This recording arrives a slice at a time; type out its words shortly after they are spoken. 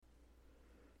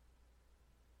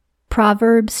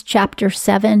Proverbs chapter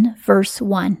 7, verse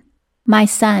 1. My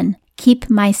son, keep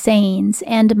my sayings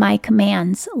and my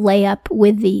commands lay up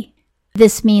with thee.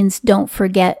 This means don't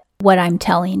forget what I'm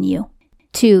telling you.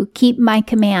 2. Keep my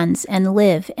commands and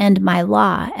live, and my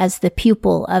law as the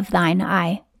pupil of thine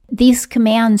eye. These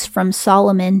commands from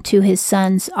Solomon to his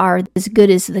sons are as good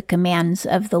as the commands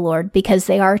of the Lord, because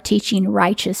they are teaching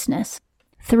righteousness.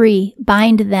 3.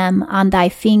 Bind them on thy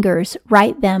fingers,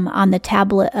 write them on the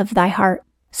tablet of thy heart.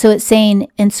 So it's saying,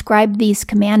 inscribe these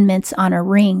commandments on a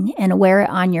ring and wear it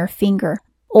on your finger,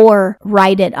 or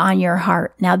write it on your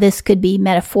heart. Now this could be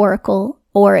metaphorical,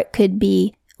 or it could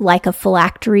be like a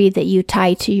phylactery that you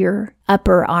tie to your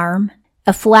upper arm.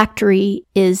 A phylactery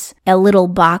is a little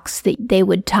box that they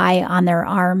would tie on their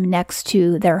arm next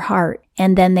to their heart,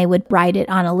 and then they would write it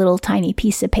on a little tiny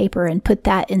piece of paper and put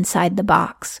that inside the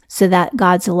box so that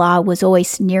God's law was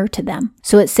always near to them.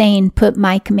 So it's saying, put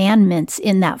my commandments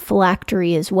in that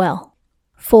phylactery as well.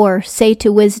 4. Say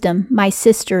to wisdom, my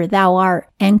sister thou art,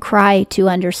 and cry to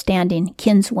understanding,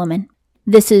 kinswoman.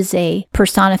 This is a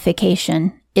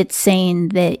personification. It's saying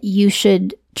that you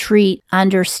should treat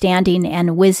understanding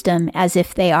and wisdom as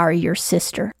if they are your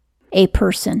sister, a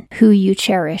person who you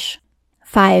cherish.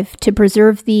 5. To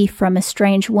preserve thee from a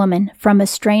strange woman, from a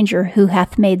stranger who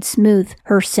hath made smooth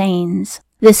her sayings.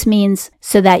 This means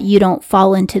so that you don't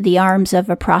fall into the arms of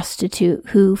a prostitute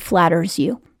who flatters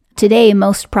you. Today,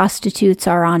 most prostitutes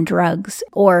are on drugs,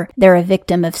 or they're a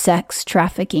victim of sex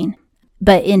trafficking.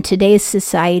 But in today's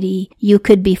society, you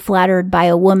could be flattered by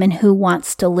a woman who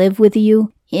wants to live with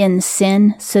you in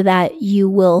sin so that you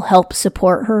will help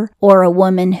support her, or a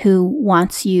woman who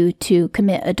wants you to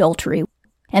commit adultery.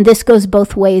 And this goes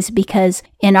both ways, because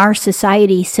in our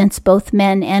society, since both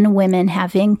men and women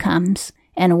have incomes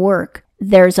and work,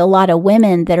 there's a lot of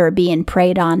women that are being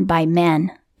preyed on by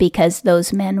men because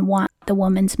those men want the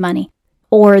woman's money,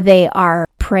 or they are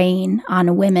preying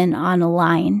on women on a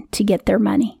line to get their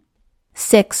money.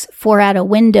 6. For at a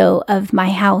window of my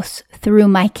house through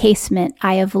my casement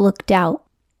I have looked out.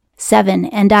 7.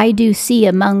 And I do see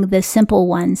among the simple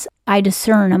ones, I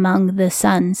discern among the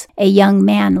sons, a young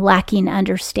man lacking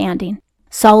understanding.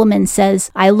 Solomon says,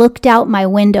 I looked out my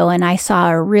window and I saw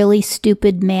a really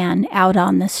stupid man out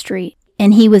on the street,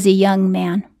 and he was a young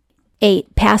man.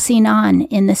 8. Passing on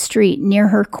in the street near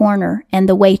her corner, and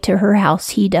the way to her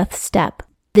house he doth step.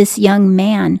 This young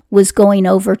man was going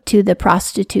over to the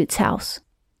prostitute's house.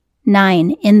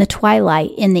 9. In the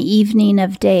twilight, in the evening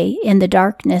of day, in the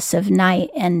darkness of night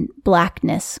and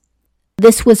blackness.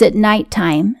 This was at night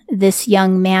time. This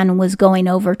young man was going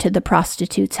over to the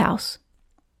prostitute's house.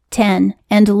 10.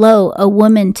 And lo, a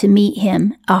woman to meet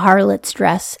him, a harlot's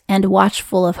dress, and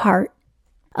watchful of heart.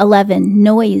 11.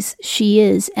 Noise she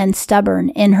is, and stubborn,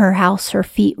 in her house her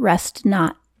feet rest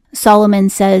not. Solomon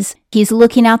says he's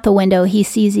looking out the window, he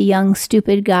sees a young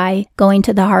stupid guy going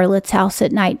to the harlot's house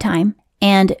at nighttime,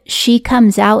 and she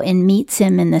comes out and meets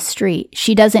him in the street.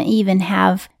 She doesn't even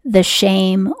have the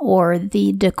shame or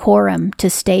the decorum to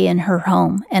stay in her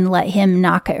home and let him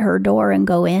knock at her door and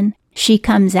go in. She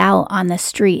comes out on the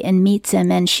street and meets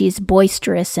him, and she's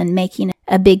boisterous and making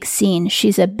a big scene.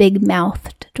 She's a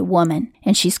big-mouthed woman,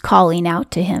 and she's calling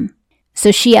out to him.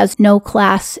 So she has no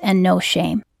class and no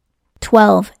shame.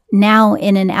 12. Now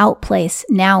in an out place,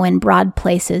 now in broad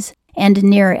places, and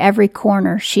near every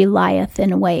corner she lieth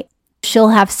in wait. She'll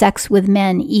have sex with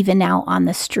men even out on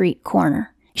the street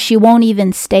corner. She won't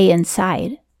even stay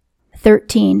inside.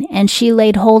 13. And she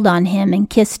laid hold on him and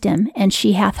kissed him, and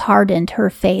she hath hardened her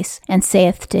face, and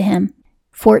saith to him.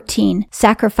 14.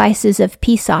 Sacrifices of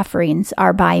peace offerings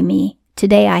are by me.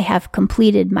 Today I have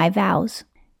completed my vows.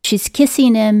 She's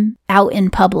kissing him out in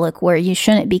public where you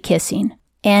shouldn't be kissing.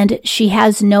 And she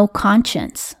has no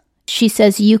conscience. She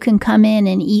says, you can come in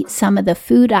and eat some of the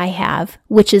food I have,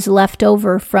 which is left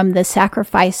over from the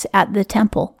sacrifice at the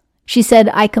temple. She said,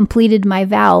 I completed my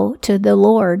vow to the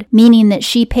Lord, meaning that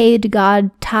she paid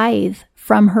God tithe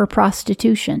from her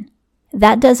prostitution.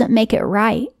 That doesn't make it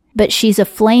right, but she's a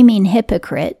flaming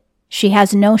hypocrite. She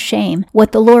has no shame.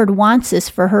 What the Lord wants is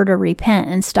for her to repent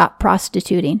and stop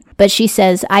prostituting. But she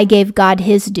says, I gave God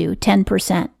his due,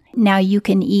 10%. Now you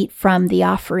can eat from the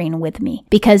offering with me.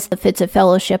 Because if it's a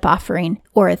fellowship offering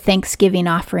or a Thanksgiving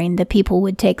offering, the people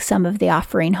would take some of the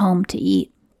offering home to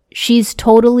eat. She's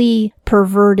totally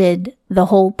perverted the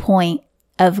whole point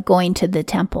of going to the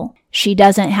temple. She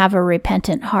doesn't have a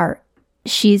repentant heart.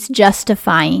 She's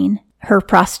justifying her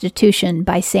prostitution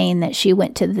by saying that she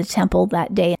went to the temple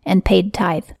that day and paid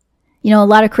tithe. You know, a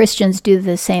lot of Christians do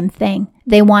the same thing.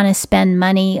 They want to spend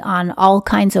money on all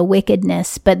kinds of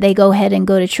wickedness, but they go ahead and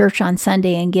go to church on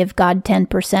Sunday and give God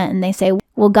 10%, and they say,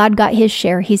 well, God got his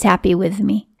share. He's happy with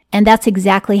me. And that's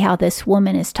exactly how this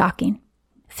woman is talking.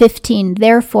 15,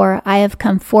 therefore I have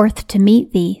come forth to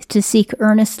meet thee, to seek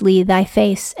earnestly thy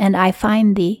face, and I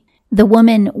find thee. The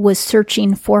woman was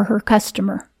searching for her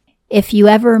customer. If you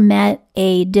ever met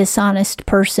a dishonest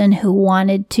person who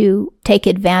wanted to take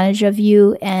advantage of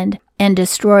you and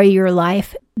destroy your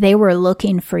life, they were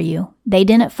looking for you. They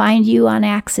didn't find you on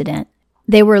accident.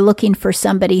 They were looking for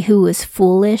somebody who was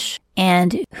foolish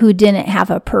and who didn't have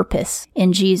a purpose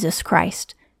in Jesus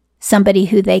Christ. Somebody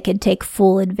who they could take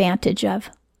full advantage of.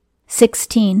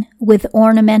 16, with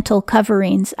ornamental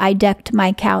coverings I decked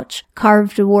my couch,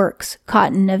 carved works,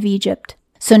 cotton of Egypt.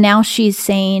 So now she's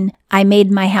saying, I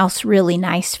made my house really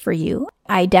nice for you.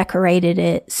 I decorated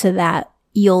it so that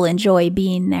you'll enjoy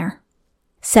being there.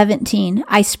 17,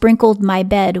 I sprinkled my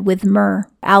bed with myrrh,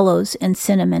 aloes, and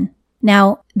cinnamon.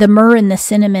 Now, the myrrh and the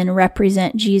cinnamon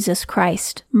represent Jesus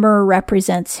Christ. Myrrh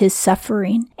represents his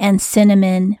suffering, and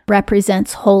cinnamon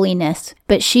represents holiness.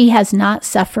 But she has not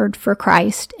suffered for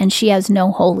Christ, and she has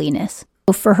no holiness.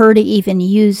 So for her to even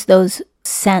use those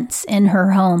scents in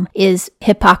her home is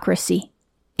hypocrisy.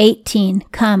 18,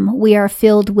 come, we are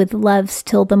filled with loves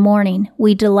till the morning.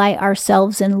 We delight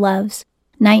ourselves in loves.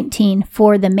 19,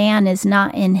 for the man is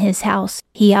not in his house.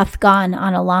 He hath gone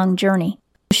on a long journey.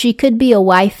 She could be a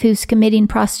wife who's committing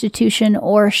prostitution,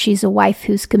 or she's a wife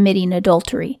who's committing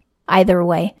adultery. Either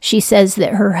way, she says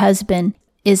that her husband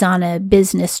is on a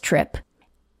business trip.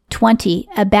 20,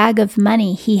 a bag of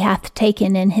money he hath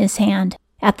taken in his hand.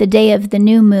 At the day of the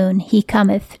new moon he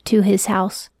cometh to his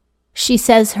house. She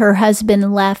says her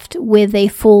husband left with a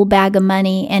full bag of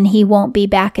money and he won't be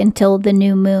back until the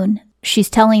new moon. She's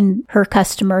telling her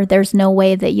customer there's no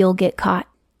way that you'll get caught.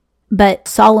 But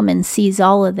Solomon sees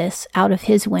all of this out of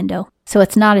his window, so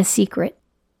it's not a secret.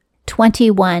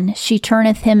 21, she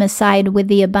turneth him aside with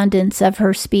the abundance of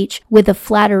her speech, with the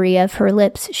flattery of her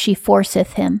lips she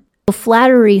forceth him. So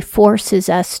flattery forces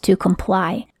us to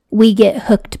comply. We get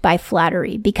hooked by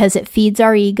flattery because it feeds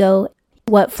our ego.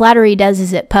 What flattery does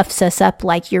is it puffs us up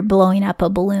like you're blowing up a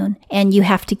balloon, and you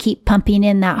have to keep pumping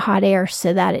in that hot air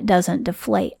so that it doesn't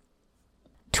deflate.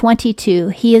 22,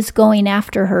 he is going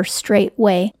after her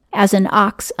straightway. As an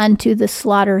ox unto the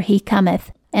slaughter he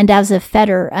cometh, and as a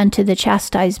fetter unto the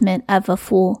chastisement of a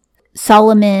fool.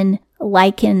 Solomon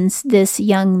likens this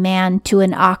young man to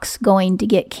an ox going to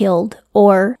get killed,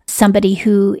 or somebody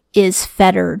who is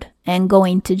fettered and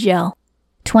going to jail.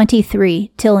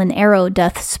 23, till an arrow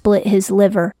doth split his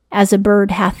liver, as a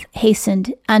bird hath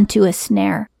hastened unto a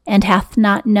snare, and hath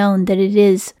not known that it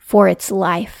is for its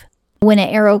life. When an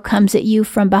arrow comes at you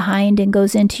from behind and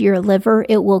goes into your liver,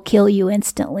 it will kill you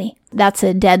instantly. That's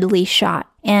a deadly shot.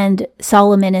 And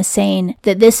Solomon is saying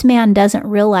that this man doesn't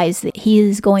realize that he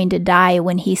is going to die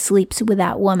when he sleeps with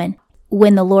that woman.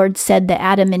 When the Lord said that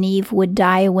Adam and Eve would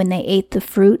die when they ate the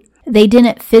fruit, they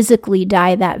didn't physically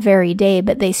die that very day,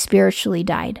 but they spiritually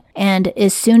died. And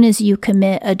as soon as you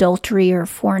commit adultery or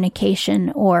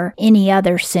fornication or any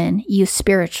other sin, you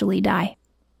spiritually die.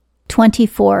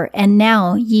 24, and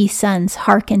now, ye sons,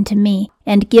 hearken to me,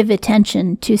 and give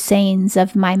attention to sayings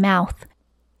of my mouth.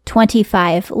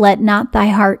 25, let not thy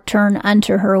heart turn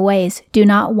unto her ways. Do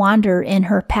not wander in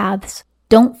her paths.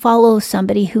 Don't follow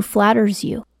somebody who flatters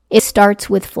you. It starts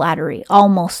with flattery,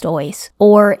 almost always.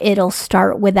 Or it'll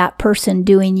start with that person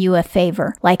doing you a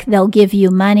favor. Like they'll give you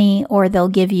money, or they'll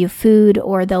give you food,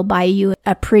 or they'll buy you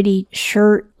a pretty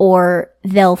shirt, or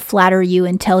they'll flatter you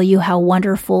and tell you how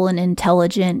wonderful and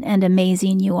intelligent and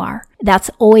amazing you are. That's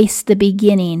always the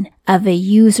beginning of a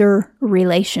user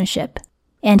relationship.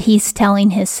 And he's telling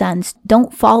his sons,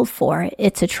 don't fall for it.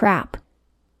 It's a trap.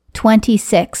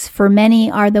 26, for many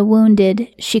are the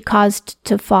wounded she caused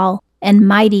to fall, and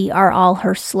mighty are all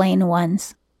her slain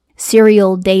ones.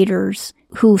 Serial daters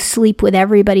who sleep with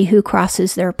everybody who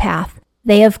crosses their path.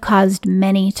 They have caused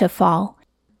many to fall.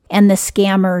 And the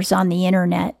scammers on the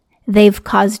internet, they've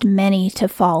caused many to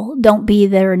fall. Don't be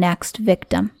their next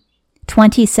victim.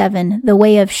 27, the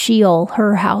way of Sheol,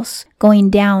 her house, going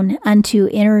down unto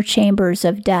inner chambers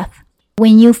of death.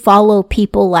 When you follow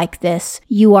people like this,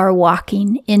 you are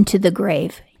walking into the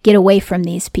grave. Get away from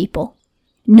these people.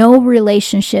 No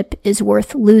relationship is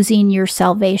worth losing your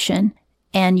salvation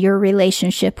and your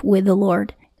relationship with the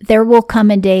Lord. There will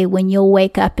come a day when you'll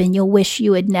wake up and you'll wish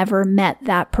you had never met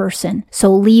that person.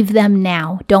 So leave them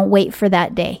now. Don't wait for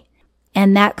that day.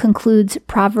 And that concludes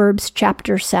Proverbs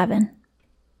chapter 7.